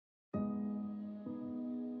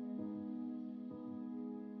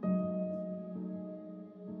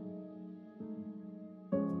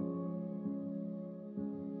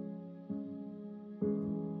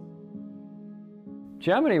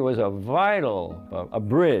Gemini was a vital, a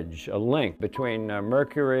bridge, a link between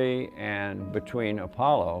Mercury and between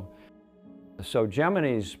Apollo. So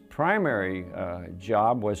Gemini's primary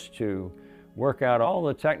job was to work out all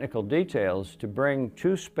the technical details to bring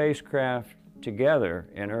two spacecraft together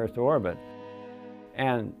in Earth orbit,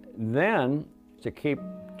 and then to keep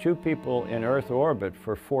two people in Earth orbit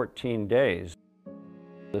for 14 days.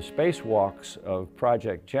 The spacewalks of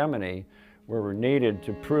Project Gemini were needed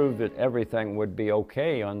to prove that everything would be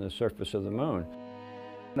okay on the surface of the moon.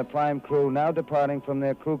 The prime crew now departing from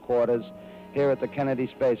their crew quarters here at the Kennedy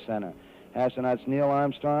Space Center. Astronauts Neil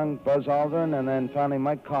Armstrong, Buzz Aldrin, and then finally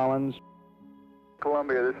Mike Collins.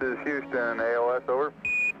 Columbia, this is Houston, ALS, over.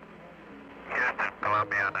 Houston,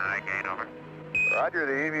 Columbia on the high gate, over. Roger,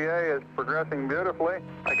 the EVA is progressing beautifully.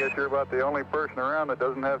 I guess you're about the only person around that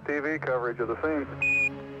doesn't have TV coverage of the scene.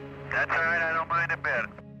 That's all right, I don't mind a bit.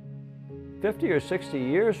 50 or 60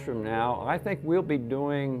 years from now, I think we'll be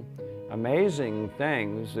doing amazing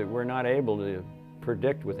things that we're not able to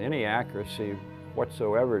predict with any accuracy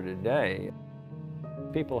whatsoever today.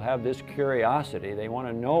 People have this curiosity. They want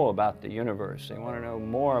to know about the universe. They want to know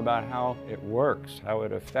more about how it works, how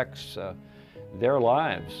it affects their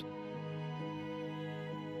lives.